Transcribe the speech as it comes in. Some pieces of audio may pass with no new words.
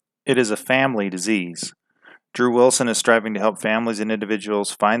It is a family disease. Drew Wilson is striving to help families and individuals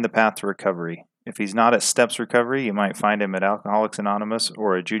find the path to recovery. If he's not at Steps Recovery, you might find him at Alcoholics Anonymous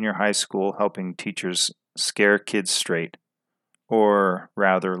or a junior high school helping teachers scare kids straight, or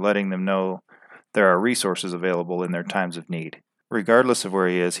rather, letting them know there are resources available in their times of need. Regardless of where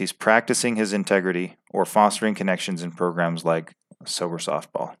he is, he's practicing his integrity or fostering connections in programs like Sober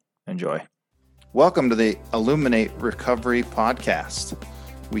Softball. Enjoy. Welcome to the Illuminate Recovery podcast.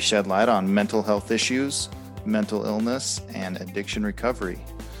 We shed light on mental health issues, mental illness, and addiction recovery,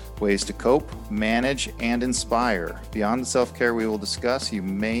 ways to cope, manage, and inspire. Beyond the self-care we will discuss, you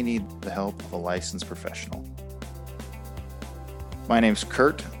may need the help of a licensed professional. My name's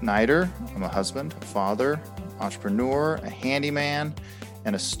Kurt Neider. I'm a husband, a father, entrepreneur, a handyman,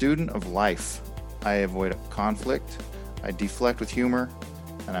 and a student of life. I avoid conflict, I deflect with humor,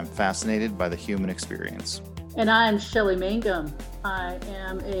 and I'm fascinated by the human experience. And I'm Shelley Mangum. I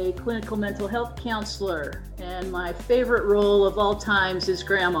am a clinical mental health counselor, and my favorite role of all times is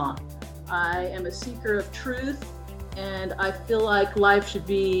grandma. I am a seeker of truth, and I feel like life should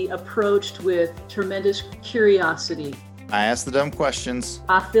be approached with tremendous curiosity. I ask the dumb questions.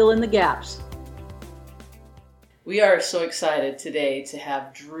 I fill in the gaps. We are so excited today to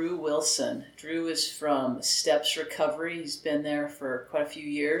have Drew Wilson. Drew is from Steps Recovery. He's been there for quite a few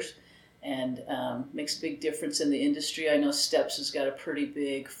years and makes a big difference in the industry. I know Steps has got a pretty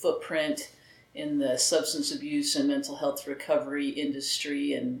big footprint in the substance abuse and mental health recovery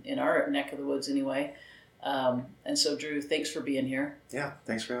industry, and in our neck of the woods anyway. And so, Drew, thanks for being here. Yeah,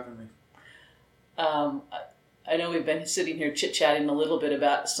 thanks for having me. I know we've been sitting here chit-chatting a little bit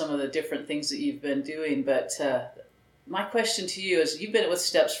about some of the different things that you've been doing, but my question to you is, you've been with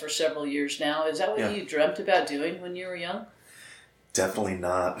Steps for several years now. Is that what you dreamt about doing when you were young? Definitely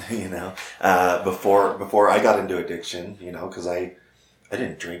not, before I got into addiction, because I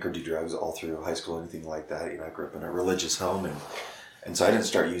didn't drink or do drugs all through high school or anything like that. I grew up in a religious home, and so I didn't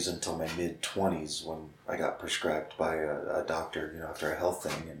start using until my mid-20s when I got prescribed by a doctor, after a health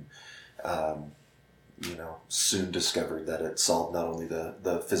thing, and soon discovered that it solved not only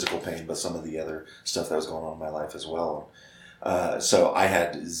the physical pain, but some of the other stuff that was going on in my life as well. So I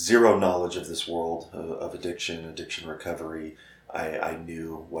had zero knowledge of this world of addiction recovery. I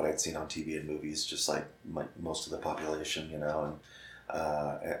knew what I'd seen on TV and movies, just like most of the population,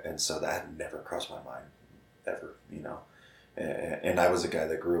 and so that had never crossed my mind, ever, And I was a guy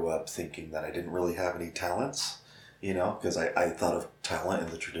that grew up thinking that I didn't really have any talents, because I thought of talent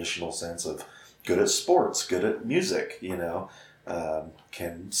in the traditional sense of good at sports, good at music,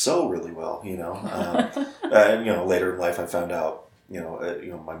 can sew really well, later in life I found out,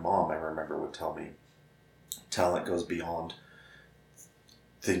 my mom, I remember, would tell me talent goes beyond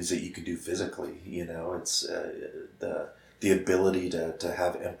things that you can do physically, it's the ability to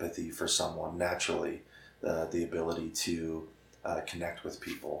have empathy for someone naturally, the ability to connect with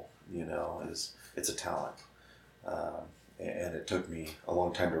people, it's a talent. And it took me a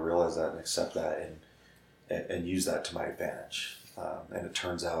long time to realize that and accept that and use that to my advantage. And it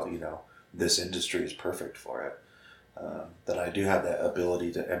turns out, this industry is perfect for it. That I do have that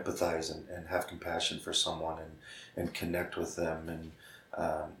ability to empathize and have compassion for someone and connect with them and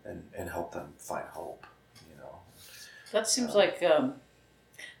help them find hope. That seems like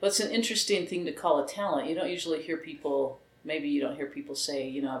that's an interesting thing to call a talent. You don't usually hear people. Maybe you don't hear people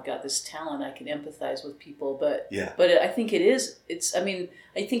say, I've got this talent, I can empathize with people, but I think it is. I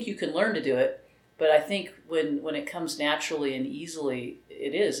think you can learn to do it, but I think when it comes naturally and easily,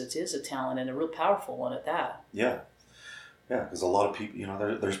 it is a talent, and a real powerful one at that. Yeah, because a lot of people,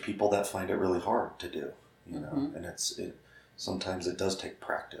 there's people that find it really hard to do, and sometimes it does take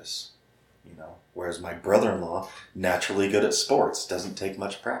practice. Whereas my brother-in-law, naturally good at sports, doesn't take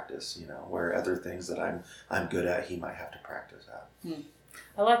much practice, where other things that I'm good at, he might have to practice at.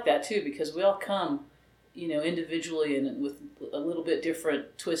 I like that too, because we all come, individually and with a little bit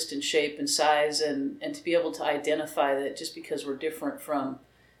different twist and shape and size, and to be able to identify that just because we're different from,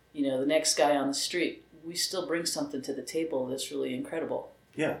 the next guy on the street, we still bring something to the table that's really incredible.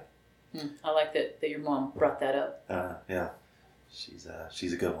 Yeah. I like that your mom brought that up. Yeah. She's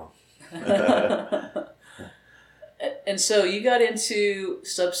a good one. And so you got into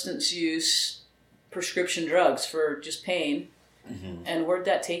substance use, prescription drugs for just pain, and where'd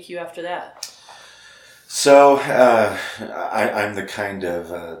that take you after that? So I'm the kind of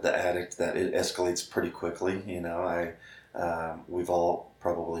the addict that it escalates pretty quickly. We've all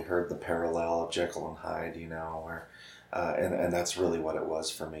probably heard the parallel of Jekyll and Hyde. Where and that's really what it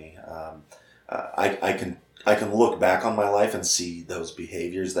was for me. I can look back on my life and see those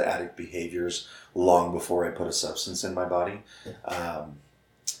behaviors, the addict behaviors, long before I put a substance in my body.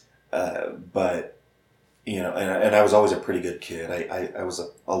 But and I was always a pretty good kid. I was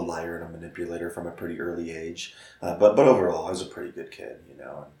a liar and a manipulator from a pretty early age. But overall, I was a pretty good kid,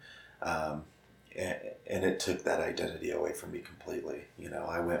 and it took that identity away from me completely.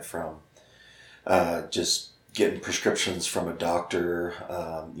 I went from just getting prescriptions from a doctor,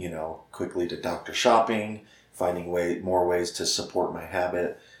 quickly to doctor shopping, finding more ways to support my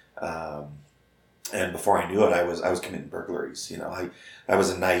habit. And before I knew it, I was committing burglaries. I was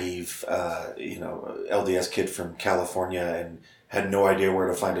a naive, LDS kid from California and had no idea where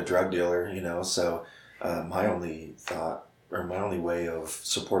to find a drug dealer. So my only thought, or my only way of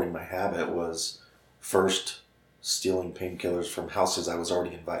supporting my habit, was first stealing painkillers from houses I was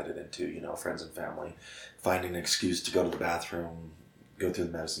already invited into. Friends and family, finding an excuse to go to the bathroom, go through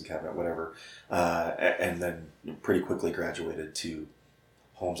the medicine cabinet, whatever, and then pretty quickly graduated to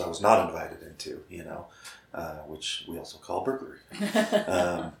homes I was not invited into, which we also call burglary.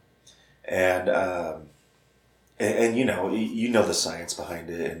 And the science behind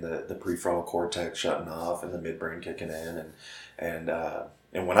it, and the prefrontal cortex shutting off and the midbrain kicking in, and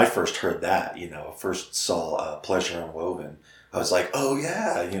when I first heard that, first saw Pleasure Unwoven, I was like, oh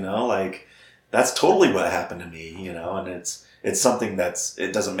yeah, like that's totally what happened to me, and it's something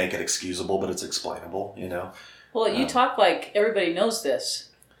it doesn't make it excusable, but it's explainable, Well, you talk like everybody knows this.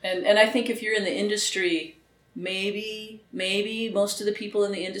 And I think if you're in the industry, maybe most of the people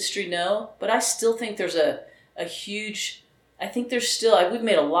in the industry know, but I still think there's a huge, I think there's still, we've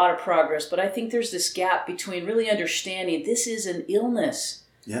made a lot of progress, but I think there's this gap between really understanding this is an illness.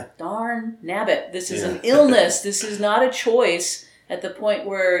 Yeah. Darn nabbit. This is an illness. This is not a choice at the point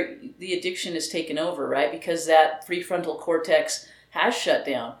where the addiction is taken over, right? Because that prefrontal cortex has shut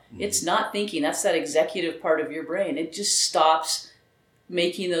down. Mm-hmm. It's not thinking. That's that executive part of your brain. It just stops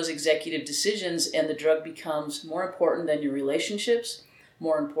making those executive decisions, and the drug becomes more important than your relationships,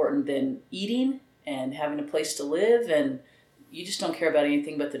 more important than eating and having a place to live, and you just don't care about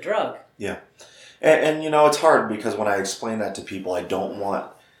anything but the drug. Yeah. And it's hard because when I explain that to people, I don't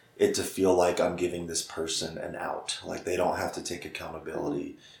want it to feel like I'm giving this person an out, like they don't have to take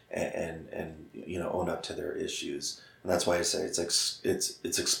accountability and own up to their issues. And that's why I say it's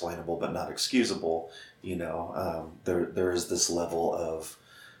explainable but not excusable. There is this level of,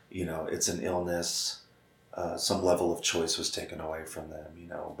 it's an illness. Some level of choice was taken away from them,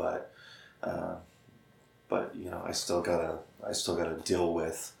 but I still gotta deal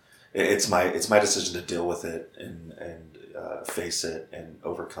with. It's my decision to deal with it and face it and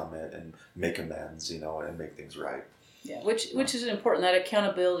overcome it and make amends, and make things right. Yeah, which is important. That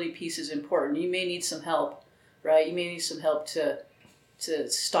accountability piece is important. You may need some help, right? You may need some help to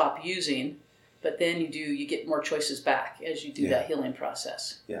stop using, but then you get more choices back as you do that healing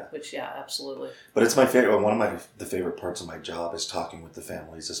process. Yeah. Which, absolutely. But it's my favorite. One of the favorite parts of my job is talking with the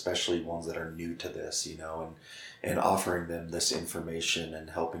families, especially ones that are new to this, and offering them this information and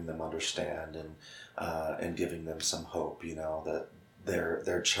helping them understand and giving them some hope, that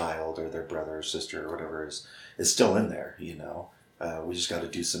their child or their brother or sister or whatever is still in there, we just got to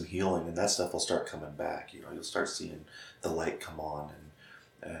do some healing, and that stuff will start coming back. You'll start seeing the light come on,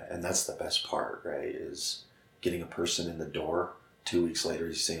 and that's the best part, right? Is getting a person in the door. 2 weeks later,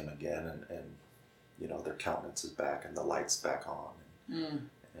 you see them again, and their countenance is back and the light's back on, and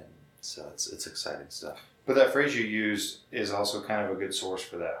so it's exciting stuff. But that phrase you used is also kind of a good source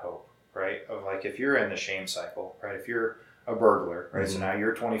for that hope, right? Of like, if you're in the shame cycle, right? If you're a burglar, right? Mm-hmm. So now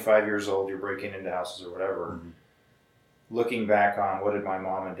you're 25 years old, you're breaking into houses or whatever. Mm-hmm. Looking back on, what did my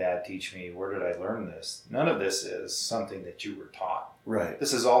mom and dad teach me? Where did I learn this? None of this is something that you were taught. Right.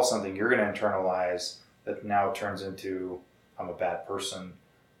 This is all something you're going to internalize that now turns into, I'm a bad person,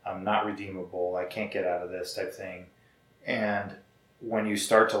 I'm not redeemable, I can't get out of this type thing. And when you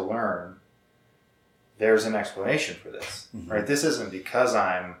start to learn, there's an explanation for this, mm-hmm. right? This isn't because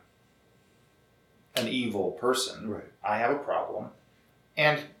I'm an evil person. Right. I have a problem.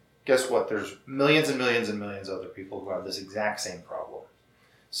 And guess what? There's millions and millions and millions of other people who have this exact same problem.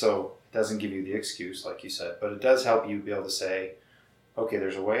 So it doesn't give you the excuse, like you said, but it does help you be able to say, okay,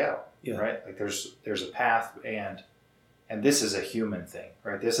 there's a way out, right? Like there's a path, and this is a human thing,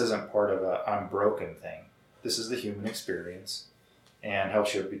 right? This isn't part of a I'm broken thing. This is the human experience, and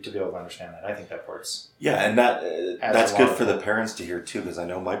helps you to be able to understand that. I think that part's... Yeah, and that's good for the parents to hear too, because I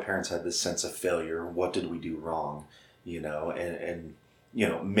know my parents had this sense of failure. What did we do wrong? And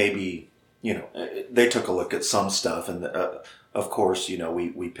maybe, they took a look at some stuff, and of course,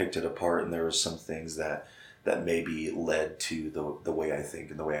 we picked it apart, and there were some things that maybe led to the way I think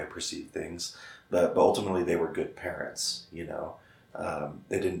and the way I perceive things. But ultimately, they were good parents, they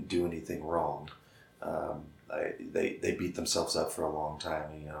didn't do anything wrong. they beat themselves up for a long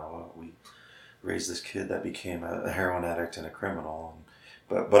time. We raised this kid that became a heroin addict and a criminal.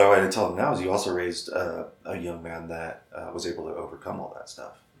 But what I tell them now is you also raised a young man that was able to overcome all that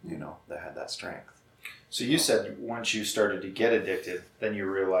stuff, that had that strength. So you said once you started to get addicted, then you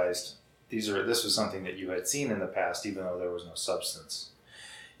realized this was something that you had seen in the past, even though there was no substance.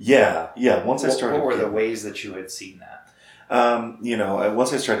 Yeah. Once I started, what were the ways that you had seen that?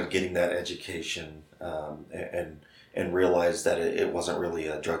 Once I started getting that education and realized that it wasn't really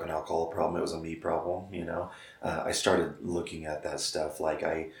a drug and alcohol problem, it was a me problem. I started looking at that stuff. Like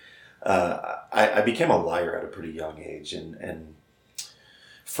I became a liar at a pretty young age, and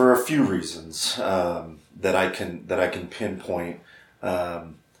for a few reasons that I can pinpoint.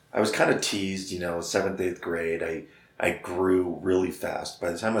 I was kind of teased, 7th, 8th grade. I grew really fast.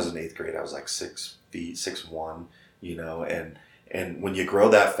 By the time I was in 8th grade, I was like 6 feet, 6'1", and when you grow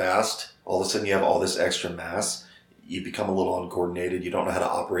that fast, all of a sudden you have all this extra mass. You become a little uncoordinated. You don't know how to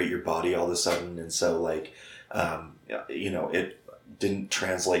operate your body all of a sudden. And so it didn't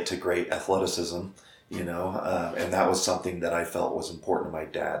translate to great athleticism, and that was something that I felt was important to my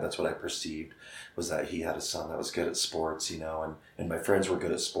dad. That's what I perceived, was that he had a son that was good at sports, and my friends were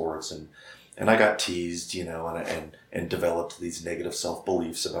good at sports, and I got teased, and developed these negative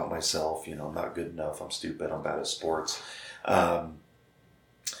self-beliefs about myself. I'm not good enough. I'm stupid. I'm bad at sports.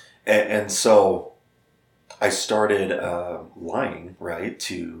 And so I started lying, right,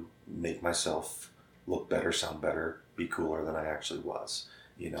 to make myself look better, sound better, be cooler than I actually was,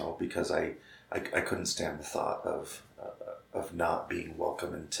 because I couldn't stand the thought of not being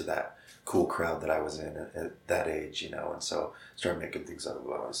welcome into that cool crowd that I was in at that age, and so I started making things up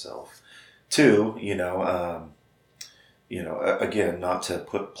about myself. 2, again, not to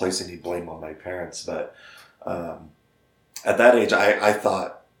place any blame on my parents, but at that age, I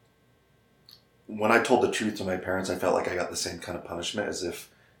thought, when I told the truth to my parents, I felt like I got the same kind of punishment as if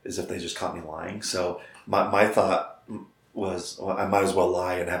they just caught me lying. So my thought was, well, I might as well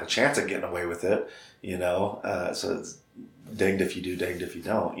lie and have a chance at getting away with it, so it's danged if you do, danged if you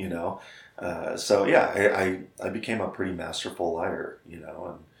don't, so yeah, I became a pretty masterful liar,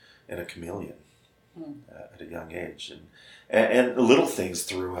 and a chameleon at a young age, and little things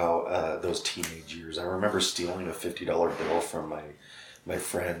throughout those teenage years. I remember stealing a $50 bill from my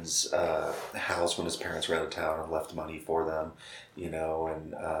friend's house when his parents were out of town, and left money for them, and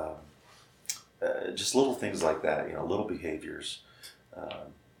just little things like that, little behaviors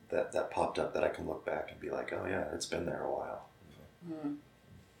that popped up that I can look back and be like, oh yeah, it's been there a while. Mm.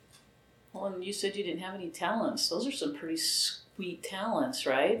 Well, and you said you didn't have any talents. Those are some pretty sweet talents,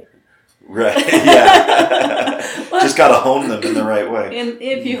 right? Right, yeah. Just got to hone them in the right way. And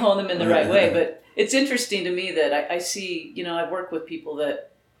if you hone them in the right way. But it's interesting to me that I see, I've worked with people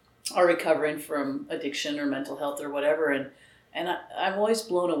that are recovering from addiction or mental health or whatever, and I'm always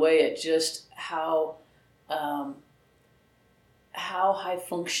blown away at just how high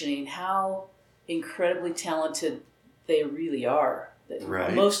functioning, how incredibly talented they really are.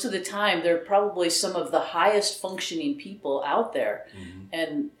 Right. Most of the time, they're probably some of the highest functioning people out there,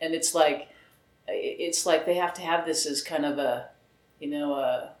 and it's like they have to have this as kind of a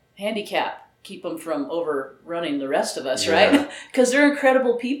handicap, keep them from overrunning the rest of us, right? Because they're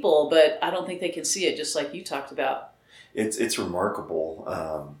incredible people, but I don't think they can see it, just like you talked about. It's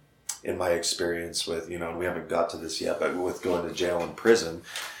remarkable in my experience with, and we haven't got to this yet, but with going to jail and prison.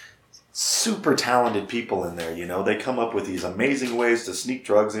 Super talented people in there, they come up with these amazing ways to sneak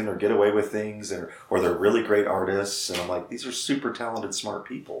drugs in or get away with things, or they're really great artists, and I'm like, these are super talented, smart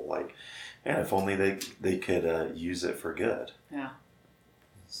people. Like, yeah, if only they could use it for good. Yeah.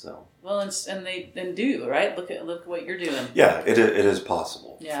 So. Well, and they do, right? Look at what you're doing. Yeah, it is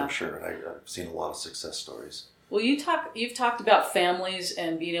possible, yeah. For sure. And I've seen a lot of success stories. Well, you've talked about families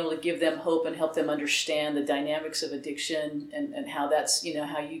and being able to give them hope and help them understand the dynamics of addiction and how that's,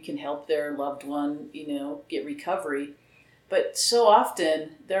 how you can help their loved one, get recovery. But so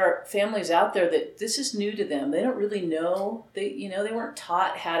often there are families out there that this is new to them. They don't really know. They weren't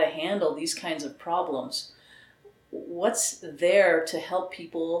taught how to handle these kinds of problems. What's there to help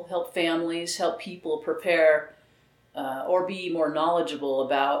people, help families, help people prepare or be more knowledgeable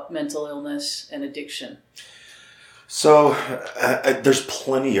about mental illness and addiction? So there's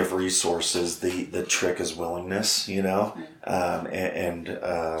plenty of resources. The trick is willingness, and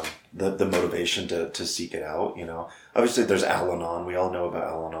the motivation to seek it out. Obviously there's Al-Anon. We all know about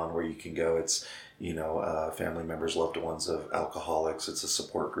Al-Anon, where you can go. It's family members, loved ones of alcoholics. It's a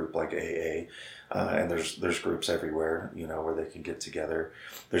support group like AA, and there's groups everywhere, where they can get together.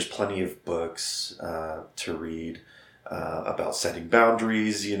 There's plenty of books to read about setting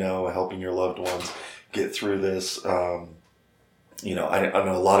boundaries, helping your loved ones. get through this. I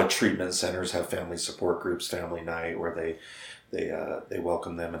know a lot of treatment centers have family support groups, family night, where they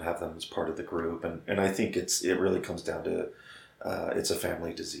welcome them and have them as part of the group. And I think it really comes down to it's a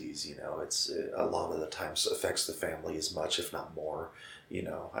family disease. It's a lot of the times affects the family as much, if not more.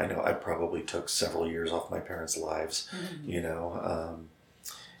 I know I probably took several years off my parents' lives.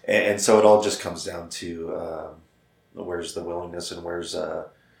 And so it all just comes down to where's the willingness and where's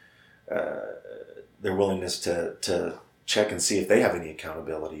their willingness to check and see if they have any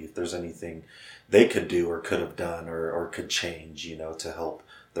accountability, if there's anything they could do or could have done or could change, to help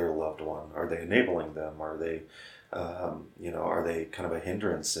their loved one. Are they enabling them? Are they, are they kind of a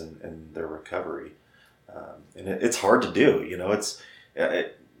hindrance in their recovery? And it's hard to do.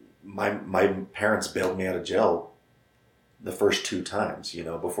 My parents bailed me out of jail the first 2 times,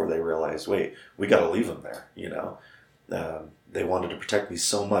 before they realized, wait, we got to leave them there. They wanted to protect me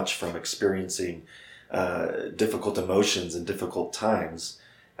so much from experiencing difficult emotions and difficult times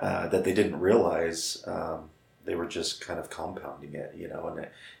that they didn't realize they were just kind of compounding it, and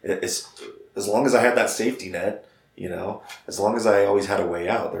it's, as long as I had that safety net, as long as I always had a way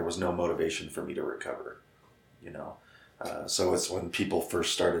out, there was no motivation for me to recover, so it's when people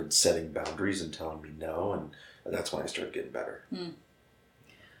first started setting boundaries and telling me no, and that's when I started getting better.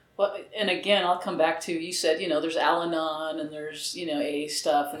 Well, and again, I'll come back to, you said, there's Al-Anon and there's, AA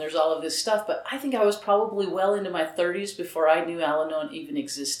stuff and there's all of this stuff. But I think I was probably well into my 30s before I knew Al-Anon even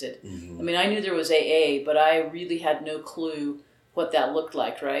existed. Mm-hmm. I mean, I knew there was AA, but I really had no clue what that looked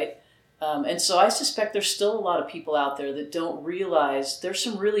like, right? And so I suspect there's still a lot of people out there that don't realize there's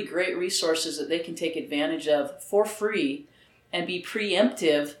some really great resources that they can take advantage of for free and be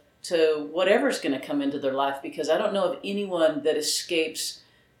preemptive to whatever's going to come into their life. Because I don't know of anyone that escapes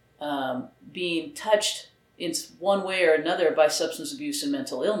being touched in one way or another by substance abuse and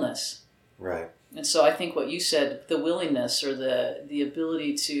mental illness. Right. And so I think what you said, the willingness or the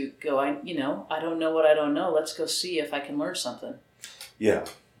ability to go, I don't know what I don't know. Let's go see if I can learn something. Yeah.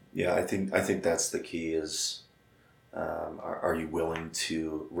 Yeah. I think that's the key is, are you willing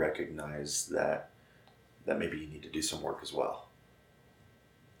to recognize that maybe you need to do some work as well?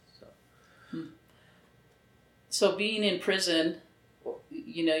 So being in prison,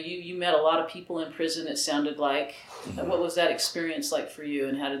 you met a lot of people in prison, it sounded like. Mm-hmm. What was that experience like for you,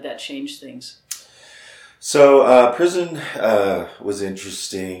 and how did that change things? So prison was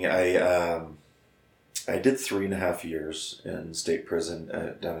interesting. I did 3.5 years in state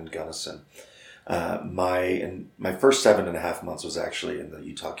prison down in Gunnison. My first 7.5 months was actually in the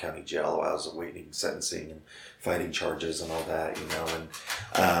Utah County Jail while I was awaiting sentencing and fighting charges and all that,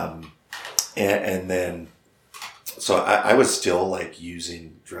 and then. So I was still like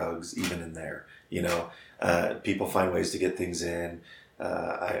using drugs even in there, people find ways to get things in.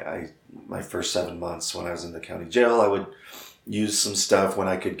 My first 7 months when I was in the county jail, I would use some stuff when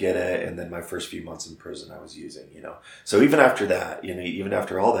I could get it. And then my first few months in prison, I was using, so even after that, even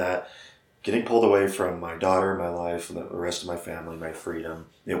after all that, getting pulled away from my daughter, my life, and the rest of my family, my freedom,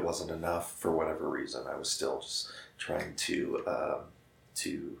 it wasn't enough for whatever reason. I was still just trying to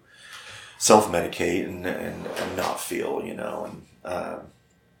self-medicate and not feel, and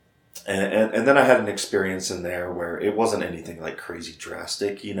then I had an experience in there where it wasn't anything like crazy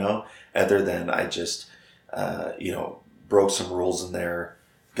drastic, other than I just, broke some rules in there,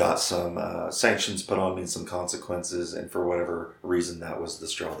 got some sanctions put on me, some consequences, and for whatever reason, that was the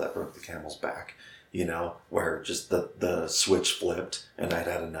straw that broke the camel's back, where just the switch flipped and I'd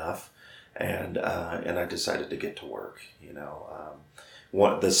had enough, and I decided to get to work,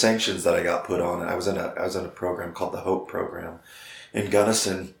 the sanctions that I got put on, I was in a program called the Hope Program in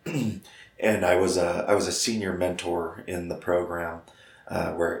Gunnison, and I was a senior mentor in the program,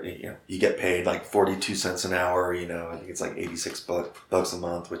 where you get paid like 42 cents an hour. I think it's like 86 bucks a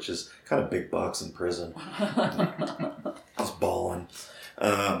month, which is kind of big bucks in prison. I was balling,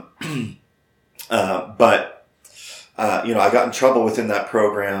 but. I got in trouble within that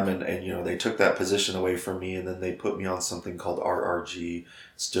program and they took that position away from me, and then they put me on something called RRG,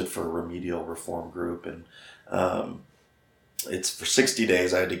 stood for Remedial Reform Group. And it's for 60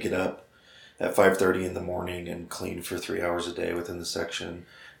 days. I had to get up at 5:30 in the morning and clean for 3 hours a day within the section.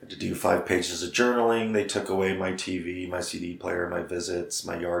 I had to do 5 pages of journaling. They took away my TV, my CD player, my visits,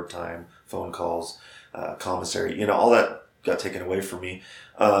 my yard time, phone calls, commissary, all that got taken away from me.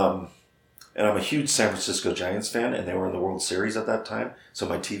 And I'm a huge San Francisco Giants fan, and they were in the World Series at that time. So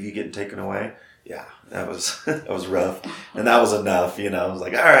my TV getting taken away, yeah, that was rough. And that was enough, I was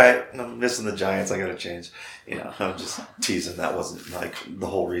like, all right, I'm missing the Giants. I got to change. I'm just teasing. That wasn't like the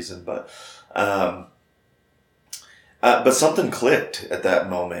whole reason, but something clicked at that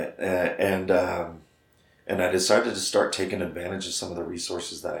moment. And and I decided to start taking advantage of some of the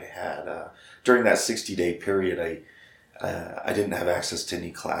resources that I had. During that 60-day period, I didn't have access to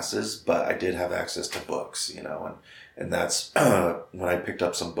any classes, but I did have access to books, and that's when I picked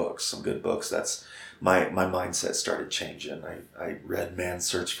up some books, some good books. That's my mindset started changing. I read Man's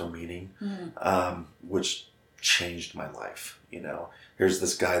Search for Meaning, which changed my life. Here's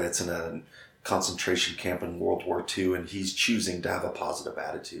this guy that's in a concentration camp in World War II, and he's choosing to have a positive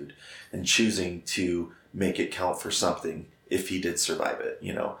attitude and choosing to make it count for something if he did survive it,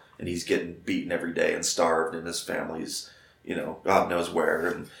 and he's getting beaten every day and starved, and his family's, God knows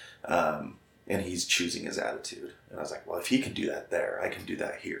where, and he's choosing his attitude. And I was like, well, if he can do that there, I can do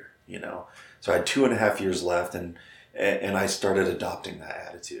that here, So I had 2.5 years left, and I started adopting that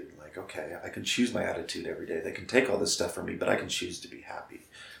attitude. Like, okay, I can choose my attitude every day. They can take all this stuff from me, but I can choose to be happy,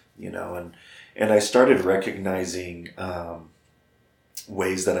 and I started recognizing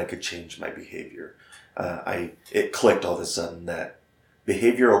ways that I could change my behavior. It clicked all of a sudden that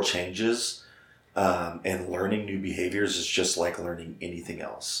behavioral changes and learning new behaviors is just like learning anything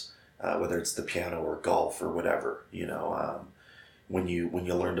else, whether it's the piano or golf or whatever. When you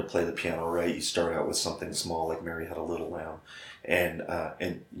learn to play the piano right, you start out with something small, like Mary Had a Little Lamb, and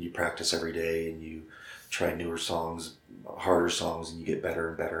you practice every day, and you try newer songs, harder songs, and you get better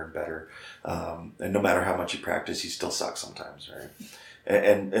and better and better. And no matter how much you practice, you still suck sometimes, right?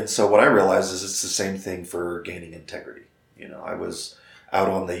 And so what I realized is it's the same thing for gaining integrity. I was out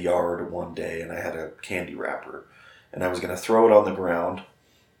on the yard one day, and I had a candy wrapper, and I was going to throw it on the ground.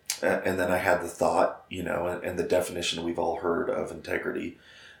 And then I had the thought, and the definition we've all heard of integrity.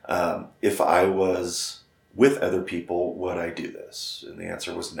 If I was with other people, would I do this? And the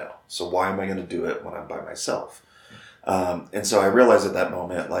answer was no. So why am I going to do it when I'm by myself? And so I realized at that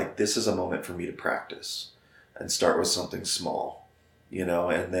moment, like, this is a moment for me to practice and start with something small,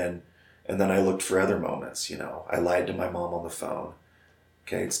 and then I looked for other moments. I lied to my mom on the phone.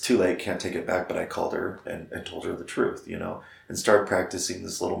 Okay, it's too late, can't take it back, but I called her and told her the truth, and started practicing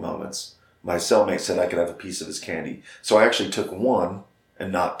these little moments. My cellmate said I could have a piece of his candy. So I actually took one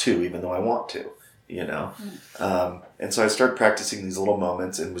and not two, even though I want to, and so I started practicing these little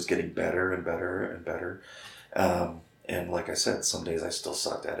moments and was getting better and better and better. And like I said, some days I still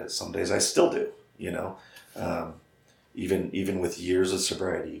sucked at it. Some days I still do, even with years of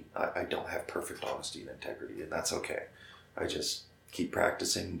sobriety, I don't have perfect honesty and integrity, and that's okay. I just keep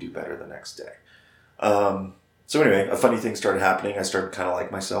practicing and do better the next day. So anyway, a funny thing started happening. I started kind of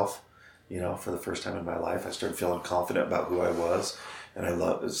like myself, for the first time in my life. I started feeling confident about who I was, and I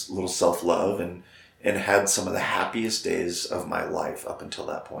love this little self-love, and had some of the happiest days of my life up until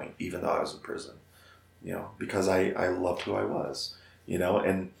that point, even though I was in prison, because I loved who I was,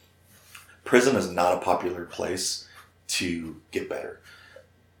 and prison is not a popular place to get better.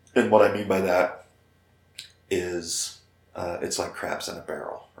 And what I mean by that is it's like crabs in a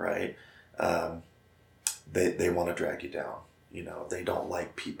barrel, right? They want to drag you down. They don't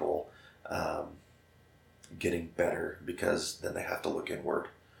like people getting better, because then they have to look inward,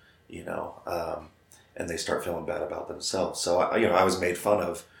 and they start feeling bad about themselves. So, I was made fun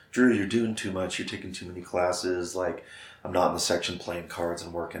of. Drew, you're doing too much. You're taking too many classes. Like, I'm not in the section playing cards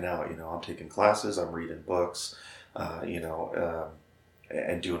and working out. I'm taking classes. I'm reading books,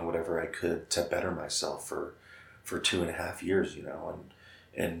 and doing whatever I could to better myself for 2.5 years,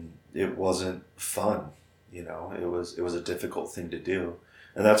 and it wasn't fun. It was a difficult thing to do.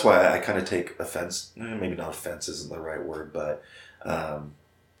 And that's why I kind of take offense, maybe not offense isn't the right word, but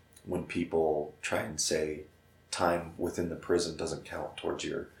when people try and say time within the prison doesn't count towards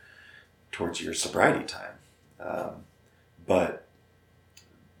your sobriety time. But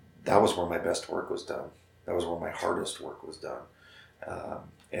that was where my best work was done. That was where my hardest work was done.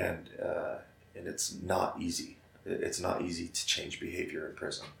 And it's not easy. It's not easy to change behavior in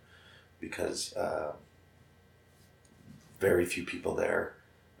prison, because very few people there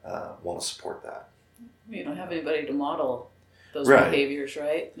want to support that. You don't have anybody to model those Right. behaviors,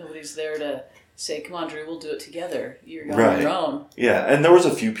 right? Nobody's there to say, come on, Drew, we'll do it together. You're on Right. your own. Yeah, and there was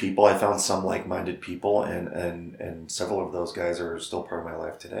a few people. I found some like-minded people, and several of those guys are still part of my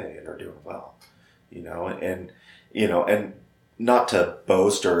life today and are doing well. And not to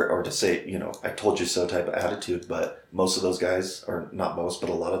boast or to say, I told you so type of attitude, but most of those guys, or not most, but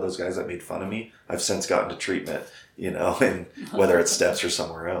a lot of those guys that made fun of me, I've since gotten to treatment, and whether it's Steps or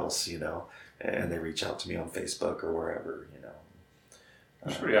somewhere else, and they reach out to me on Facebook or wherever,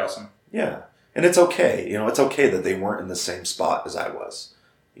 That's pretty awesome. Yeah. And it's okay. It's okay that they weren't in the same spot as I was.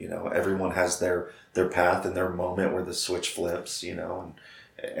 Everyone has their path and their moment where the switch flips, and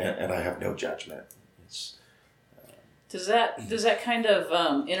I have no judgment. Does that kind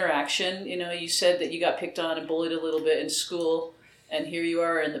of interaction, you said that you got picked on and bullied a little bit in school, and here you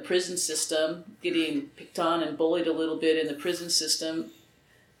are in the prison system getting picked on and bullied a little bit in the prison system.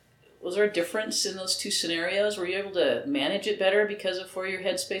 Was there a difference in those two scenarios? Were you able to manage it better because of where your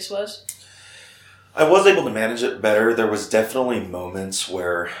headspace was? I was able to manage it better. There was definitely moments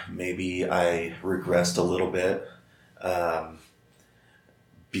where maybe I regressed a little bit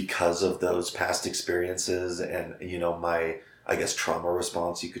because of those past experiences, and my, I guess, trauma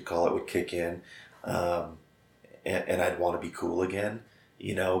response, you could call it, would kick in, and I'd want to be cool again,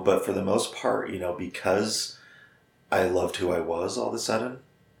 But for the most part, because I loved who I was all of a sudden,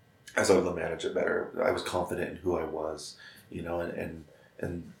 I was able to manage it better. I was confident in who I was, and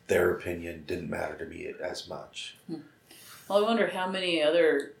their opinion didn't matter to me as much. Well, I wonder how many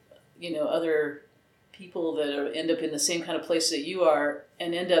other people that end up in the same kind of place that you are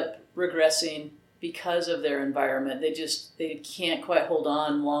and end up regressing because of their environment. They can't quite hold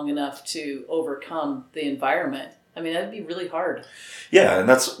on long enough to overcome the environment. I mean, that'd be really hard. Yeah, and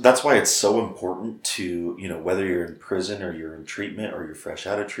that's why it's so important to, whether you're in prison or you're in treatment or you're fresh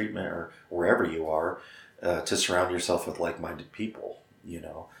out of treatment or wherever you are, to surround yourself with like-minded people.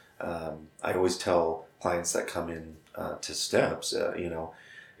 I always tell clients that come in to STEPS,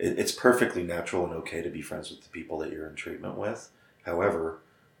 it's perfectly natural and okay to be friends with the people that you're in treatment with. However,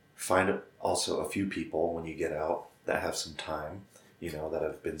 find also a few people when you get out that have some time, that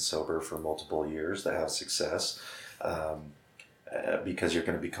have been sober for multiple years, that have success, because you're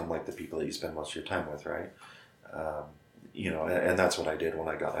going to become like the people that you spend most of your time with, right? And that's what I did when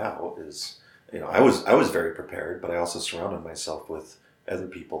I got out. Is I was very prepared, but I also surrounded myself with other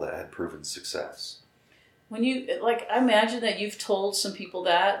people that had proven success. When I imagine that you've told some people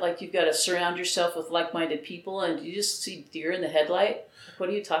that, you've got to surround yourself with like-minded people, and you just see deer in the headlight. What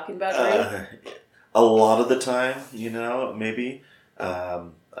are you talking about, Ray? A lot of the time, maybe.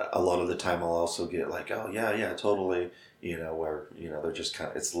 A lot of the time I'll also get oh, yeah, totally, where, they're just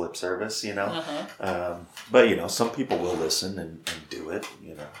kind of, it's lip service, Uh-huh. But, some people will listen and do it,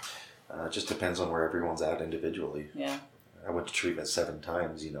 it just depends on where everyone's at individually. Yeah. I went to treatment 7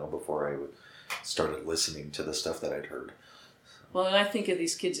 times, before I started listening to the stuff that I'd heard. Well, and I think of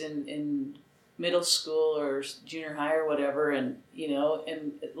these kids in middle school or junior high or whatever, and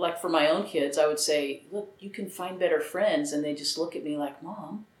for my own kids, I would say, look, you can find better friends, and they just look at me like,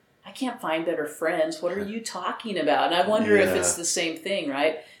 Mom, I can't find better friends. What are you talking about? And I wonder if it's the same thing,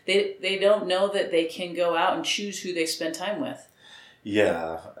 right? They don't know that they can go out and choose who they spend time with.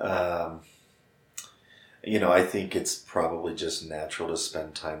 Yeah. I think it's probably just natural to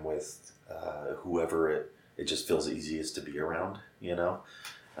spend time with whoever it just feels easiest to be around,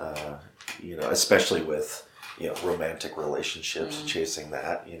 especially with, romantic relationships, chasing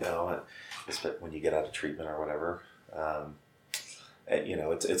that, when you get out of treatment or whatever.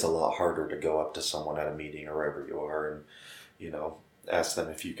 It's a lot harder to go up to someone at a meeting or wherever you are and, ask them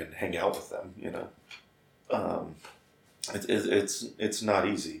if you can hang out with them, It's not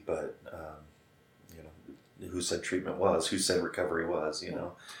easy, but, who said treatment was, who said recovery was,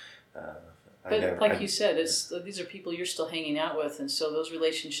 But you said, these are people you're still hanging out with, and so those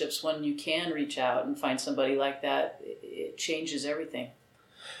relationships, when you can reach out and find somebody like that, it changes everything.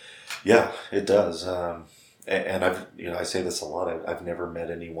 Yeah, it does. And I've, I say this a lot. I've never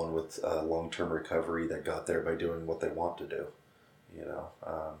met anyone with long-term recovery that got there by doing what they want to do.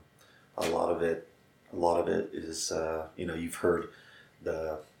 A lot of it is, you've heard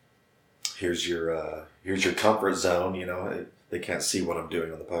here's your comfort zone. They can't see what I'm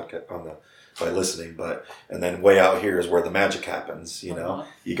doing on the podcast by listening, and then way out here is where the magic happens. Uh-huh.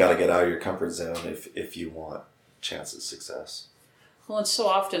 You got to get out of your comfort zone if you want chance at success. Well, and so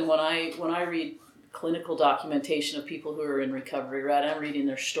often when I read clinical documentation of people who are in recovery, right, I'm reading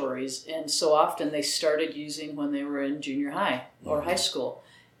their stories, and so often they started using when they were in junior high or high school,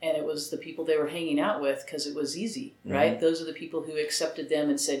 and it was the people they were hanging out with because it was easy, right? Those are the people who accepted them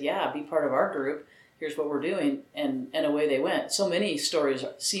and said, yeah, be part of our group. Here's what we're doing, and away they went. So many stories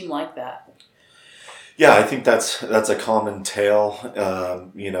seem like that. Yeah, I think that's a common tale.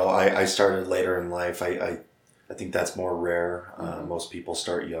 I started later in life. I think that's more rare. Most people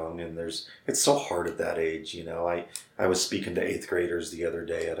start young, and it's so hard at that age. I was speaking to 8th graders the other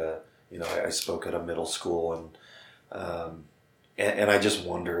day at I spoke at a middle school, and I just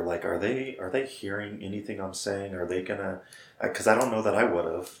wonder, are they hearing anything I'm saying? Are they gonna? Because I don't know that I would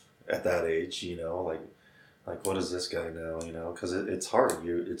have at that age. What does this guy know? Because it's hard.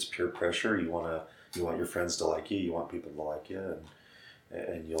 It's peer pressure. You want your friends to like you. You want people to like you,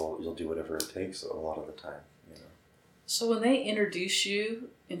 and you'll do whatever it takes a lot of the time. So when they introduce you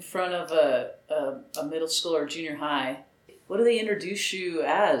in front of a middle school or junior high, what do they introduce you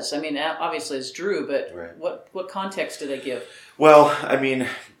as? I mean, obviously it's Drew, but Right. what context do they give? Well, I mean,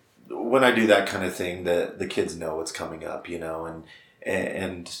 when I do that kind of thing, the kids know what's coming up, and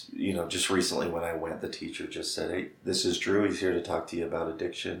just recently when I went, the teacher just said, "Hey, this is Drew. He's here to talk to you about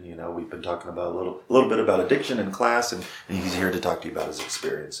addiction. We've been talking about a little bit about addiction in class, and he's here to talk to you about his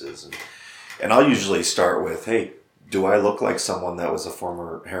experiences." And I'll usually start with, "Hey, do I look like someone that was a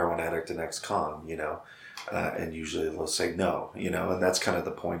former heroin addict and ex-con?" And usually they'll say no, and that's kind of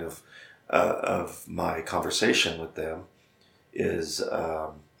the point of my conversation with them is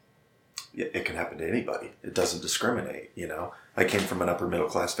it can happen to anybody. It doesn't discriminate. I came from an upper middle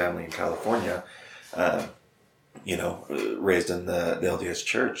class family in California, raised in the LDS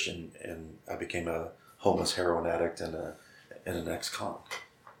church, and I became a homeless heroin addict and an ex-con,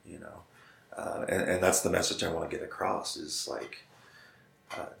 and that's the message I want to get across is like,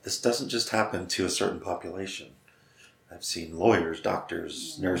 this doesn't just happen to a certain population. I've seen lawyers,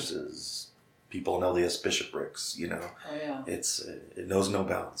 doctors, nurses, people in LDS bishoprics, Oh yeah, it knows no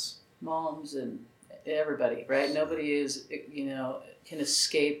bounds. moms and everybody, right? Nobody is, can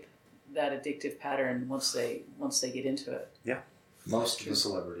escape that addictive pattern once they get into it. Yeah. Most of the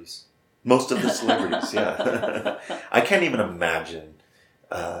celebrities. Most of the celebrities, yeah. I can't even imagine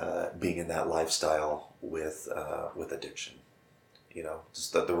being in that lifestyle with addiction.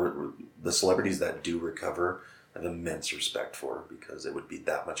 Just that the celebrities that do recover, I have immense respect for, because it would be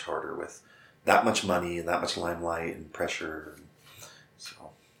that much harder with that much money and that much limelight and pressure.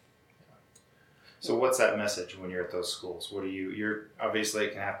 So what's that message when you're at those schools? You're obviously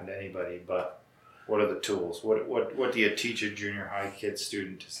it can happen to anybody, but what are the tools? What do you teach a junior high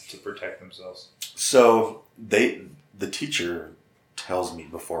student to protect themselves? So the teacher tells me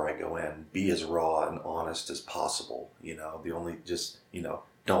before I go in, be as raw and honest as possible. The only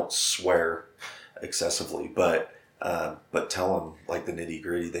don't swear excessively, but tell them like the nitty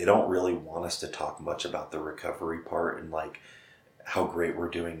gritty. They don't really want us to talk much about the recovery part and like how great we're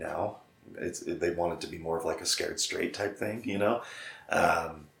doing now. They want it to be more of like a scared straight type thing,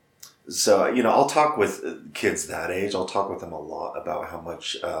 So I'll talk with kids that age. I'll talk with them a lot about how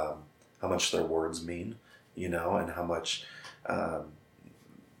much their words mean, and how much.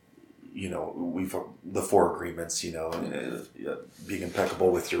 We've the 4 agreements, being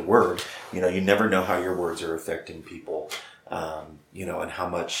impeccable with your word. You never know how your words are affecting people, and how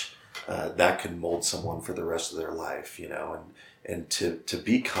much that can mold someone for the rest of their life, and to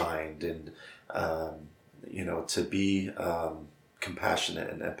be kind and, to be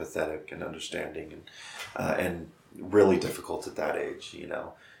compassionate and empathetic and understanding and really difficult at that age,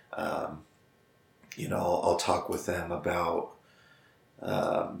 I'll talk with them about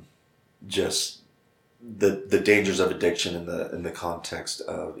just the dangers of addiction in the context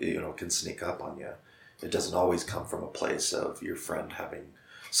of, can sneak up on you. It doesn't always come from a place of your friend having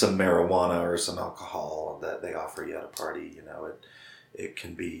some marijuana or some alcohol that they offer you at a party. It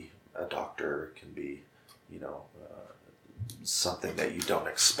can be a doctor, it can be, something that you don't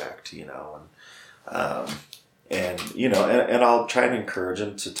expect, and I'll try and encourage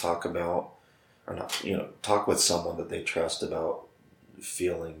them to talk about, or not, talk with someone that they trust about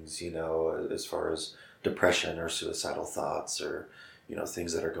feelings, as far as depression or suicidal thoughts or,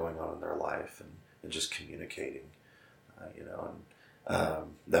 things that are going on in their life, and just communicating,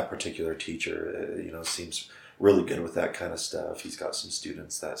 that particular teacher, seems really good with that kind of stuff. He's got some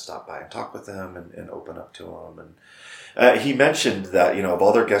students that stop by and talk with them and open up to him. And he mentioned that, of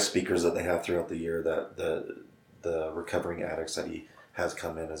all their guest speakers that they have throughout the year, that the recovering addicts that he has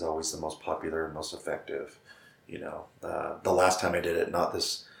come in is always the most popular and most effective. The last time I did it, not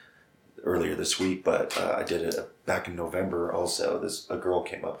earlier this week, but I did it back in November also. A girl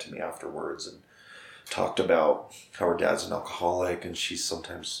came up to me afterwards and talked about how her dad's an alcoholic and she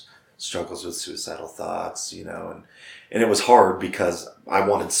sometimes struggles with suicidal thoughts, and it was hard because I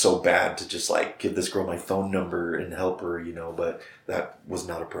wanted so bad to just like give this girl my phone number and help her, but that was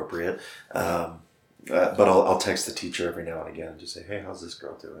not appropriate. But I'll text the teacher every now and again and just say, hey, how's this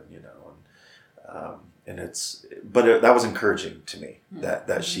girl doing, that was encouraging to me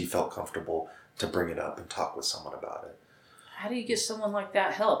that she felt comfortable to bring it up and talk with someone about it. How do you get someone like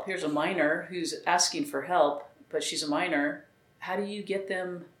that help? Here's a minor who's asking for help, but she's a minor. How do you get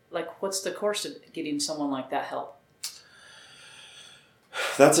them, what's the course of getting someone like that help?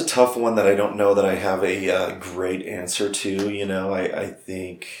 That's a tough one that I don't know that I have a great answer to. I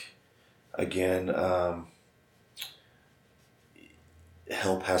think, again,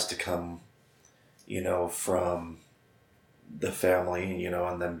 help has to come, from the family,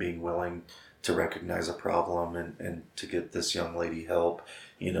 and them being willing to recognize a problem and to get this young lady help.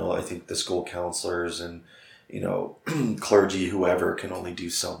 I think the school counselors and, clergy, whoever, can only do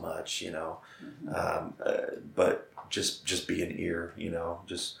so much, but just be an ear,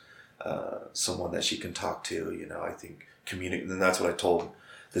 just someone that she can talk to, I think and that's what I told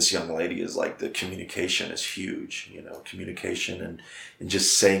this young lady is like the communication is huge, communication and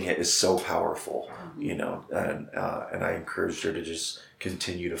just saying it is so powerful, and I encouraged her to just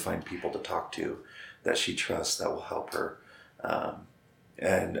continue to find people to talk to that she trusts that will help her.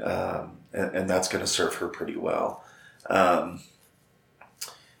 And that's going to serve her pretty well. But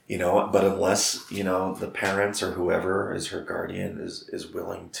unless, the parents or whoever is her guardian is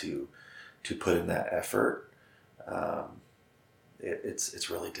willing to put in that effort, it's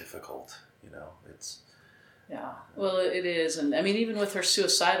really difficult, Yeah, well, it is. And I mean, even with her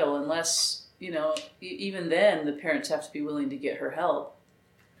suicidal, unless, even then the parents have to be willing to get her help.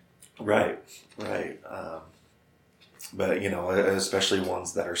 Right. But, especially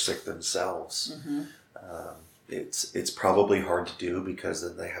ones that are sick themselves, it's probably hard to do because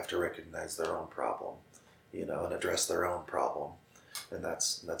then they have to recognize their own problem, and address their own problem. And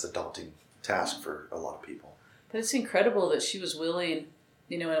that's a daunting task for a lot of people. But it's incredible that she was willing,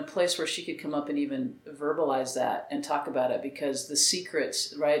 in a place where she could come up and even verbalize that and talk about it, because the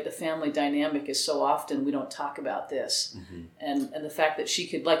secrets, right, the family dynamic is so often we don't talk about this. And the fact that she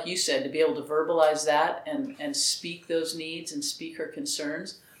could, like you said, to be able to verbalize that and speak those needs and speak her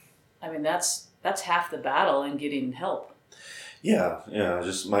concerns, I mean, that's half the battle in getting help. Yeah.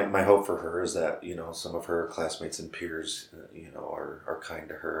 Just my hope for her is that, some of her classmates and peers, are kind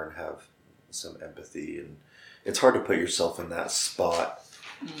to her and have some empathy. And it's hard to put yourself in that spot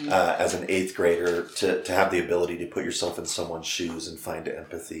as an 8th grader to have the ability to put yourself in someone's shoes and find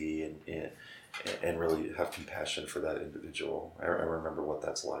empathy and really have compassion for that individual. I remember what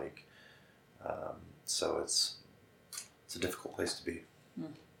that's like. So it's a difficult place to be.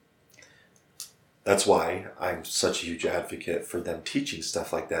 That's why I'm such a huge advocate for them teaching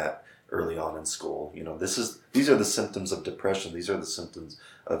stuff like that early on in school. These are the symptoms of depression. These are the symptoms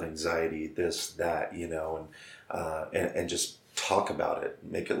of anxiety, this, that, and just talk about it.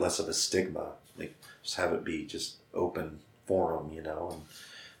 Make it less of a stigma. Just have it be just open forum,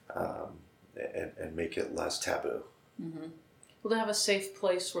 and make it less taboo. Mm-hmm. Well, to have a safe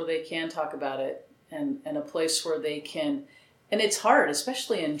place where they can talk about it and a place where they can. And it's hard,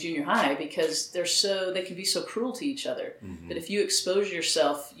 especially in junior high, because they can be so cruel to each other. That if you expose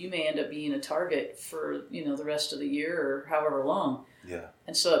yourself, you may end up being a target for, the rest of the year or however long. Yeah.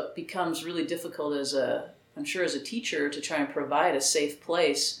 And so it becomes really difficult as a teacher to try and provide a safe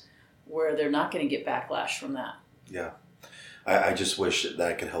place where they're not going to get backlash from that. Yeah. I just wish that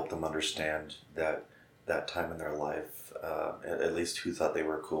I could help them understand that time in their life, at least who thought they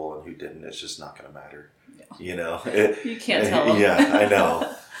were cool and who didn't, it's just not going to matter. You can't tell them. Yeah,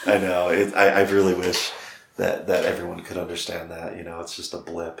 I know. I really wish that everyone could understand that. It's just a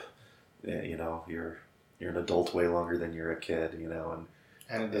blip. You're an adult way longer than you're a kid.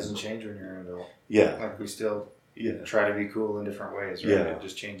 And it doesn't change when you're an adult. Yeah. Like we still try to be cool in different ways, right? Yeah. It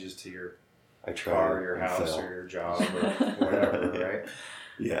just changes to your I try car, your house, or your job, or whatever, right?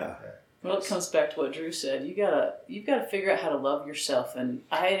 Yeah. Well, it comes back to what Drew said. You've got to figure out how to love yourself. And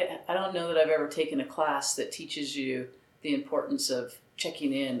I don't know that I've ever taken a class that teaches you the importance of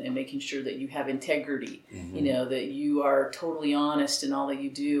checking in and making sure that you have integrity. That you are totally honest in all that you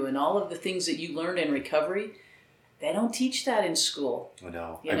do, and all of the things that you learned in recovery. They don't teach that in school. I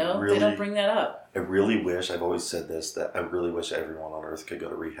know. They don't bring that up. I really wish, I've always said this, that I really wish everyone on earth could go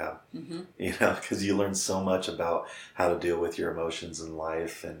to rehab. Because you learn so much about how to deal with your emotions in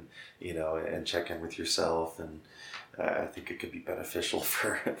life and, and check in with yourself. And I think it could be beneficial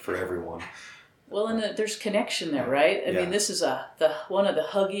for everyone. Well, and there's connection there, right? I mean, this is one of the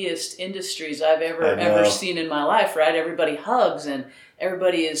huggiest industries I've ever seen in my life, right? Everybody hugs and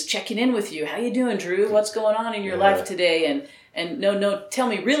everybody is checking in with you. How you doing, Drew? What's going on in your life today? And no, tell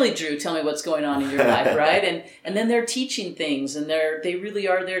me, really, Drew, tell me what's going on in your life, right? And then they're teaching things, and they really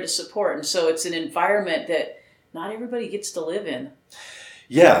are there to support. And so it's an environment that not everybody gets to live in.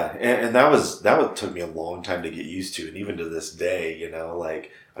 Yeah, and that took me a long time to get used to, and even to this day,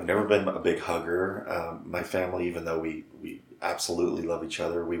 I've never been a big hugger. My family, even though we absolutely love each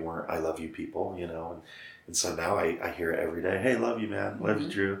other, we weren't I love you people, and so now I hear it every day. Hey, love you, man. Love you,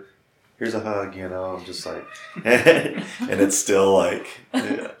 Drew. Here's a hug, I'm just like, and it's still like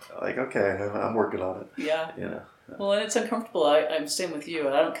okay, I'm working on it. Yeah. Well, and it's uncomfortable. I'm same with you.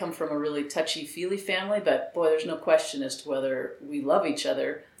 I don't come from a really touchy-feely family, but boy, there's no question as to whether we love each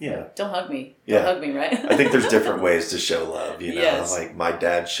other. Yeah. Don't hug me. Don't hug me, right? I think there's different ways to show love, you know. Yes. Like my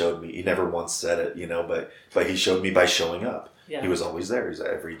dad showed me, he never once said it, you know, but he showed me by showing up. Yeah. He was always there. He's at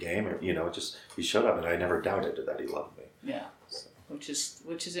every game, you know, just he showed up and I never doubted that he loved me. Yeah. So. Which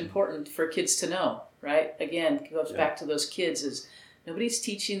is important for kids to know, right? Again, it goes back to those kids is nobody's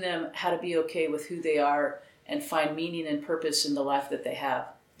teaching them how to be okay with who they are and find meaning and purpose in the life that they have.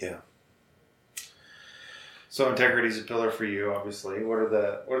 Yeah. So integrity is a pillar for you, obviously. What are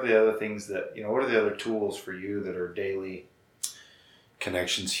the other things that, you know, what are the other tools for you that are daily?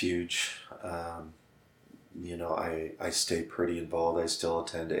 Connection's huge. You know, I stay pretty involved. I still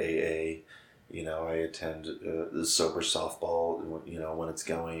attend AA. You know, I attend the sober softball, you know, when it's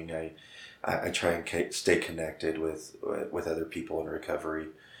going. I try and stay connected with other people in recovery.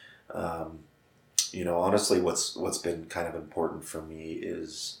 You know, honestly, what's been kind of important for me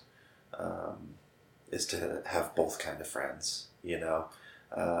is to have both kind of friends. You know,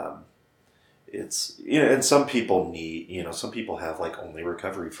 it's, you know, and some people need, you know, some people have like only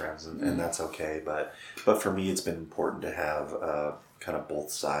recovery friends, and that's okay. But for me, it's been important to have kind of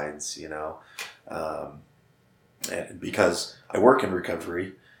both sides. You know, and because I work in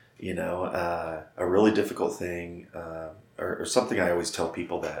recovery, you know, a really difficult thing. Or something I always tell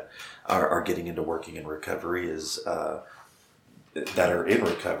people that are getting into working in recovery is that are in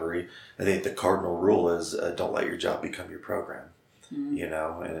recovery. I think the cardinal rule is don't let your job become your program. Mm-hmm. You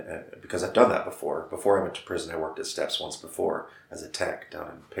know, and because I've done that before. Before I went to prison, I worked at Steps once before as a tech down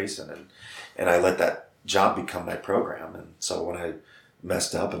in Payson, and I let that job become my program. And so when I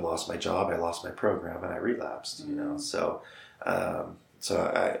messed up and lost my job, I lost my program and I relapsed. Mm-hmm. You know, so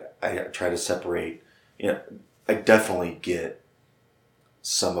I try to separate. You know, I definitely get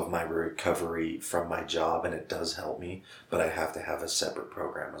some of my recovery from my job, and it does help me, but I have to have a separate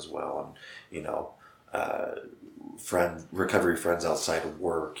program as well. And, you know, recovery friends outside of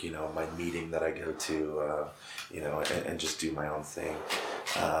work, you know, my meeting that I go to, you know, and just do my own thing.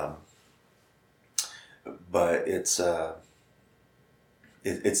 But it's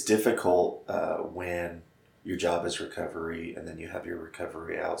difficult when your job is recovery and then you have your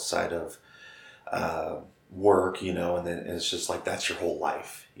recovery outside of work, you know, and then it's just like that's your whole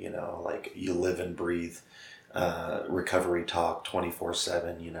life, you know, like you live and breathe recovery talk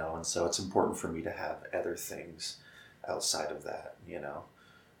 24/7, you know, and so it's important for me to have other things outside of that, you know.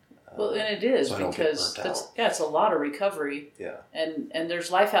 Well, and it is, so because it's a lot of recovery. Yeah. And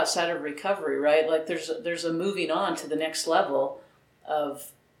there's life outside of recovery, right? Like there's a moving on to the next level of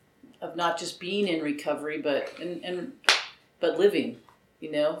not just being in recovery, but living,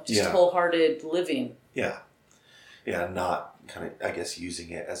 you know, just wholehearted living. Yeah. Yeah, not kind of, I guess,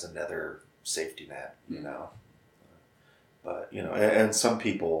 using it as another safety net, you know. But, you know, and some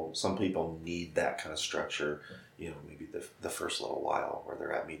people need that kind of structure, you know, maybe the first little while where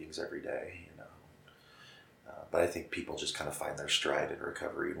they're at meetings every day, you know. But I think people just kind of find their stride in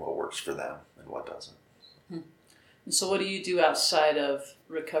recovery and what works for them and what doesn't. And so what do you do outside of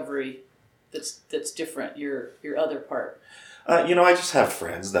recovery that's different, your other part? You know, I just have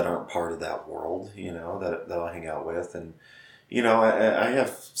friends that aren't part of that world, you know, that I'll hang out with. And, you know, I have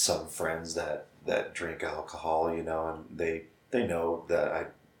some friends that drink alcohol, you know, and they know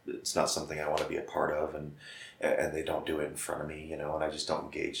that it's not something I want to be a part of, and they don't do it in front of me, you know, and I just don't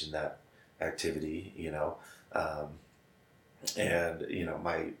engage in that activity, you know. And, you know,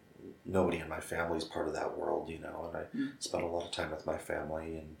 nobody in my family is part of that world, you know, and I spend a lot of time with my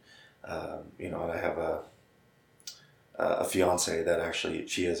family, and, you know, and I have a fiance that actually,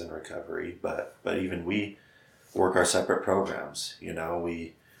 she is in recovery, but even we work our separate programs, you know.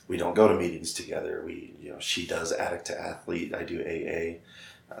 We don't go to meetings together. You know, she does Addict to Athlete, I do AA,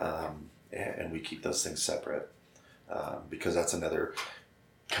 and we keep those things separate, because that's another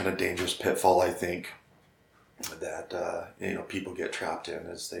kind of dangerous pitfall, I think, that you know, people get trapped in,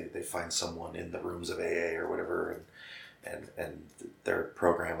 is they find someone in the rooms of AA or whatever, and their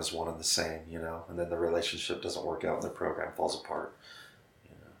program is one and the same, you know, and then the relationship doesn't work out and the program falls apart.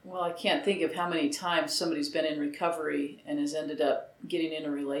 You know? Well, I can't think of how many times somebody's been in recovery and has ended up getting in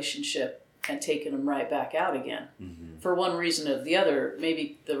a relationship and taking them right back out again. Mm-hmm. For one reason or the other,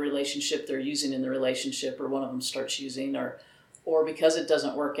 maybe the relationship they're using in the relationship, or one of them starts using, or because it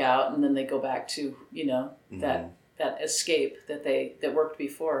doesn't work out, and then they go back to, you know, that escape that worked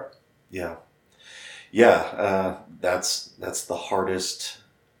before. Yeah. Yeah, that's the hardest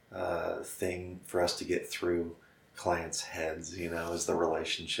thing for us to get through clients' heads, is the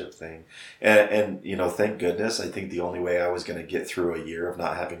relationship thing. And thank goodness, I think the only way I was going to get through a year of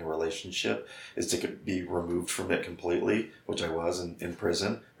not having a relationship is to be removed from it completely, which I was in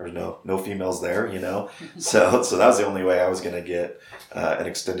prison. There was no females there, So that was the only way I was going to get an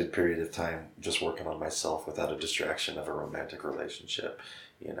extended period of time just working on myself without a distraction of a romantic relationship,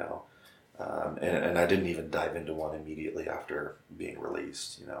 And I didn't even dive into one immediately after being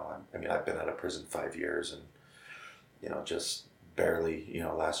released. I've been out of prison 5 years and, just barely,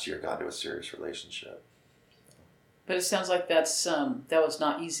 last year got into a serious relationship. But it sounds like that was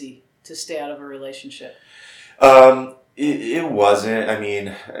not easy to stay out of a relationship. It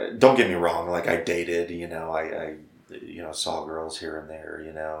wasn't. Don't get me wrong. Like I dated, I saw girls here and there,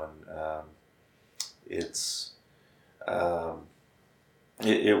 and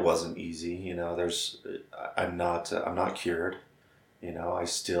it wasn't easy. I'm not cured. I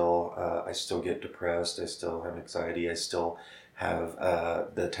still get depressed. I still have anxiety. I still have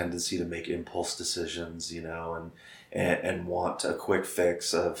the tendency to make impulse decisions, and want a quick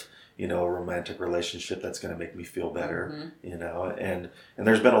fix of, a romantic relationship that's going to make me feel better, and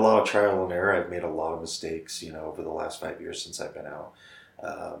there's been a lot of trial and error. I've made a lot of mistakes, over the last 5 years since I've been out.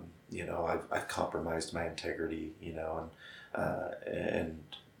 I've compromised my integrity,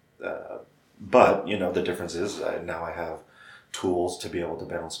 but the difference is now I have tools to be able to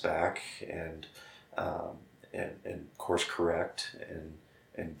bounce back and course correct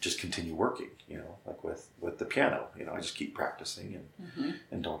and just continue working, like with the piano, I just keep practicing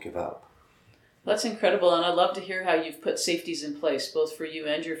and don't give up. That's incredible. And I'd love to hear how you've put safeties in place, both for you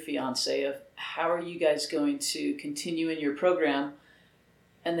and your fiance, of how are you guys going to continue in your program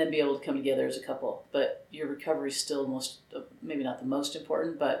and then be able to come together as a couple. But your recovery is still maybe not the most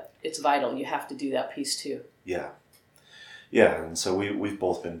important, but it's vital. You have to do that piece too. Yeah. Yeah. And so we've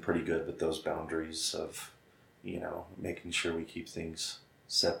both been pretty good with those boundaries of, making sure we keep things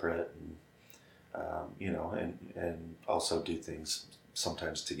separate and, and also do things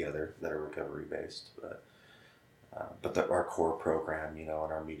sometimes together that are recovery based, but our core program, and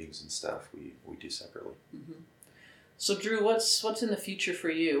our meetings and stuff, we do separately. Mm-hmm. So Drew, what's in the future for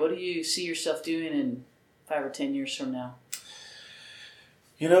you? What do you see yourself doing in 5 or 10 years from now?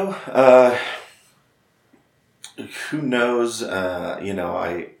 Who knows?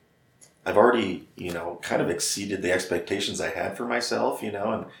 I've already, kind of exceeded the expectations I had for myself, and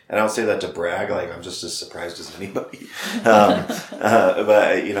I don't say that to brag, like I'm just as surprised as anybody. But,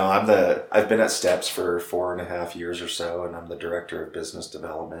 I've been at Steps for 4.5 years or so, and I'm the director of business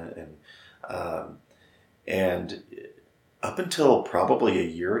development. And up until probably a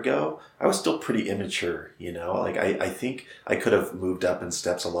year ago, I was still pretty immature, I think I could have moved up in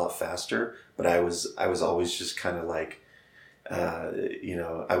Steps a lot faster, but I was always just kind of like,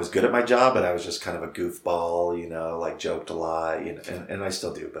 I was good at my job, but I was just kind of a goofball, joked a lot, and I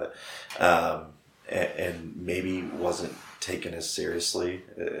still do, but, and maybe wasn't taken as seriously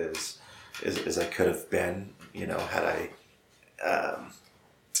as I could have been, had I,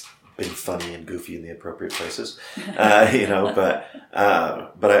 been funny and goofy in the appropriate places, but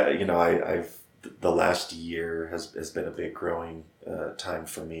I've the last year has been a big growing time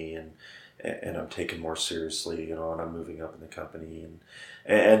for me, and I'm taken more seriously, and I'm moving up in the company,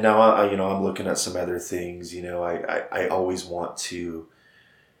 and now I'm looking at some other things. I always want to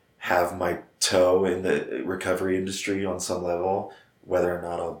have my toe in the recovery industry on some level. Whether or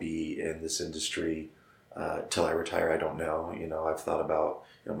not I'll be in this industry till I retire, I don't know. I've thought about,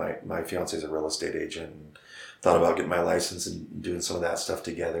 my fiance is a real estate agent, and thought about getting my license and doing some of that stuff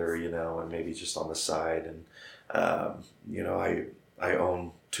together, and maybe just on the side. And, I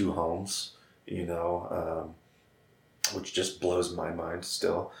own 2 homes, which just blows my mind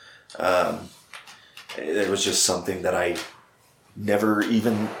still. It was just something that I never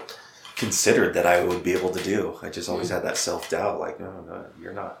even considered that I would be able to do. I just always had that self-doubt, like, no,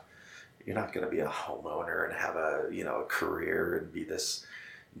 you're not going to be a homeowner and have a career and be this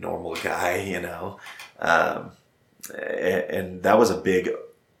normal guy, and that was a big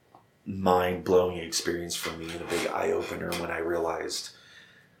mind-blowing experience for me and a big eye-opener when I realized,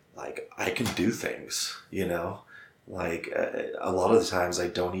 like, I can do things, like a lot of the times I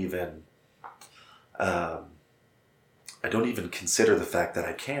don't even consider the fact that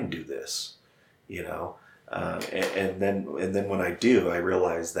I can do this, and then when I do, I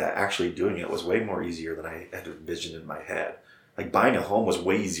realize that actually doing it was way more easier than I had envisioned in my head. Like buying a home was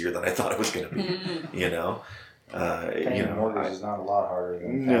way easier than I thought it was going to be, Paying a mortgage is not a lot harder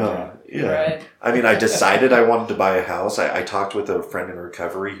than yeah. Right. I decided I wanted to buy a house. I talked with a friend in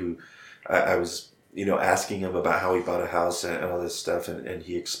recovery who I was, asking him about how he bought a house and all this stuff, and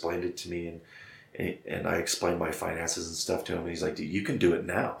he explained it to me, and I explained my finances and stuff to him, and he's like, "Dude, you can do it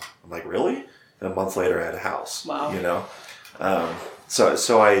now." I'm like, "Really?" And a month later, I had a house. Wow. You know,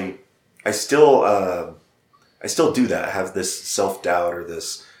 so I still do that. I have this self-doubt or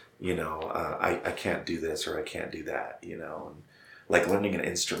this, you know, I can't do this or I can't do that, you know. And like learning an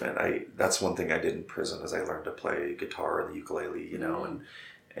instrument, that's one thing I did in prison is I learned to play guitar and the ukulele, you know,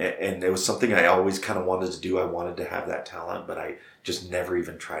 and it was something I always kind of wanted to do. I wanted to have that talent, but I just never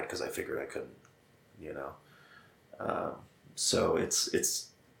even tried because I figured I couldn't, you know. So it's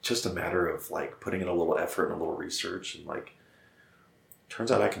just a matter of like putting in a little effort and a little research, and like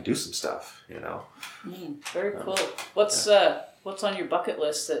turns out I can do some stuff, you know. Very cool. What's on your bucket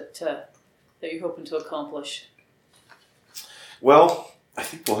list that you're hoping to accomplish? Well, I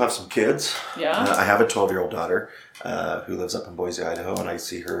think we'll have some kids. Yeah. I have a 12-year-old daughter who lives up in Boise, Idaho, and I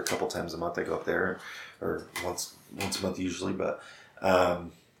see her a couple times a month. I go up there, or once a month usually, but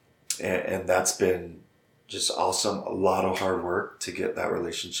and that's been just awesome. A lot of hard work to get that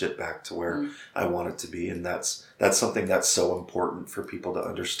relationship back to where I want it to be, and that's something that's so important for people to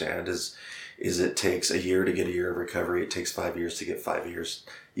understand. Is it takes a year to get a year of recovery. It takes 5 years to get 5 years.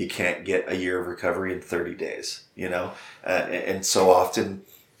 You can't get a year of recovery in 30 days, you know? And so often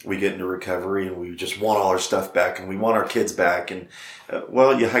we get into recovery and we just want all our stuff back and we want our kids back. And,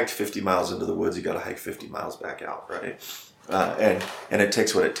 well, you hiked 50 miles into the woods, you got to hike 50 miles back out, right? And it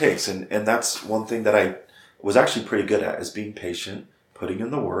takes what it takes. And that's one thing that I was actually pretty good at, is being patient, putting in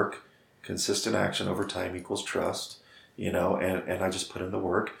the work. Consistent action over time equals trust, you know, and I just put in the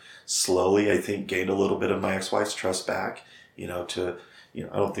work. Slowly, I think, gained a little bit of my ex-wife's trust back, you know,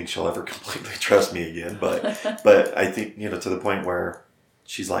 I don't think she'll ever completely trust me again, but I think, you know, to the point where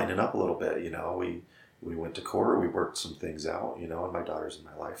she's lightening up a little bit, you know. We went to court, we worked some things out, you know, and my daughter's in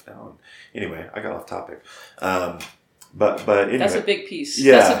my life now. And anyway, I got off topic. But anyway. That's a big piece.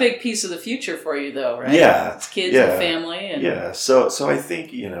 Yeah. That's a big piece of the future for you, though, right? Yeah. It's kids and family. And yeah. So I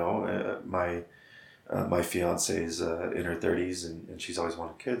think, you know, my fiance's in her 30s, and she's always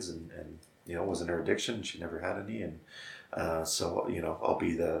wanted kids, and you know, it wasn't her addiction. She never had any, and so, you know, I'll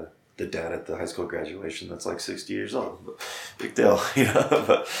be the dad at the high school graduation that's like 60 years old. Big deal, you know.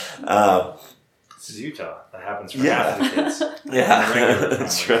 But this is Utah. That happens for half of the kids. Yeah,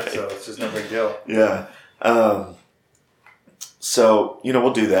 that's right. So it's just no big deal. Yeah. So, you know,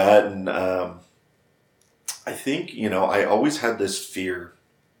 we'll do that, and I think, you know, I always had this fear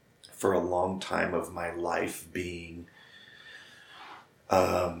for a long time of my life being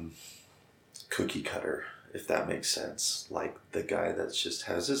cookie cutter, if that makes sense. Like the guy that just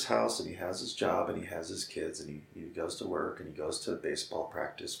has his house and he has his job and he has his kids and he goes to work and he goes to baseball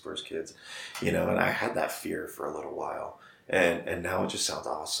practice for his kids, you know, and I had that fear for a little while, and now it just sounds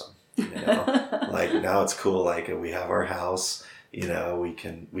awesome, you know. Like now it's cool, like we have our house, you know, we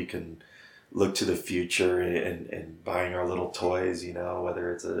can look to the future and buying our little toys, you know,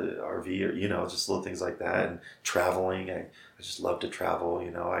 whether it's a RV or, you know, just little things like that, and traveling. I just love to travel,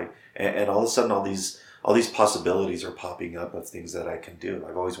 you know. And all of a sudden all these possibilities are popping up of things that I can do.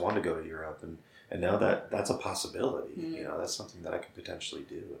 I've always wanted to go to Europe, and now that's a possibility. You know, that's something that I could potentially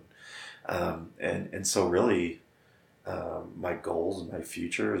do. And so really, my goals and my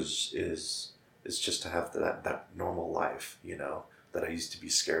future is just to have that normal life, you know, that I used to be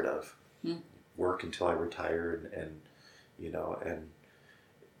scared of. Work until I retire and you know,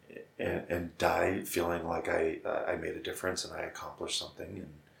 and die feeling like I made a difference and I accomplished something,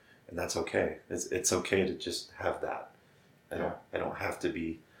 and that's okay. It's okay to just have that. I don't have to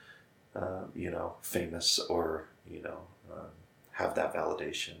be you know, famous or, you know, have that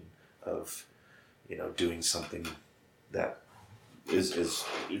validation of, you know, doing something that is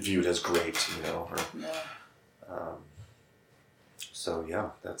viewed as great, you know. So yeah,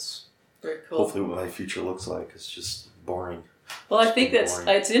 that's very cool. Hopefully what my future looks like. It's just boring. Well, I think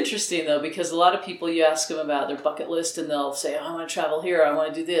it's interesting though, because a lot of people, you ask them about their bucket list and they'll say, oh, I want to travel here, I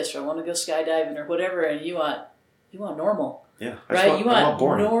want to do this, or I want to go skydiving or whatever, and you want normal. Yeah. Right? You want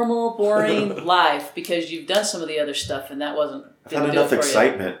normal, boring life because you've done some of the other stuff and that wasn't. I've had enough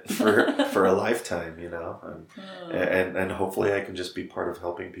excitement for a lifetime, you know, and hopefully I can just be part of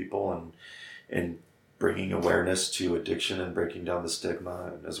helping people and bringing awareness to addiction and breaking down the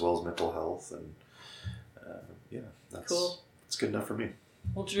stigma, and as well as mental health, and yeah, that's cool. It's good enough for me.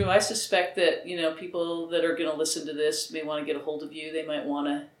 Well, Drew, I suspect that, you know, people that are going to listen to this may want to get a hold of you. They might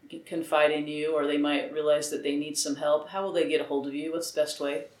want to confide in you, or they might realize that they need some help. How will they get a hold of you? What's the best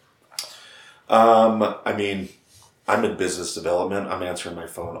way? I mean, I'm in business development. I'm answering my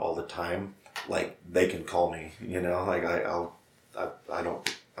phone all the time. Like, they can call me, you know, like I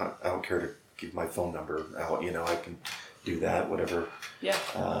don't care to give my phone number out, you know, I can do that, whatever. Yeah.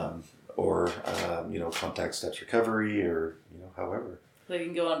 or contact Steps Recovery, or however. They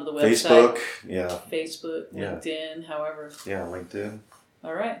can go onto the website. Facebook, LinkedIn, however. Yeah, LinkedIn.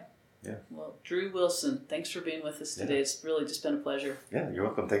 All right. Yeah. Well, Drew Wilson, thanks for being with us today. It's really just been a pleasure. Yeah, you're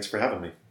welcome. Thanks for having me.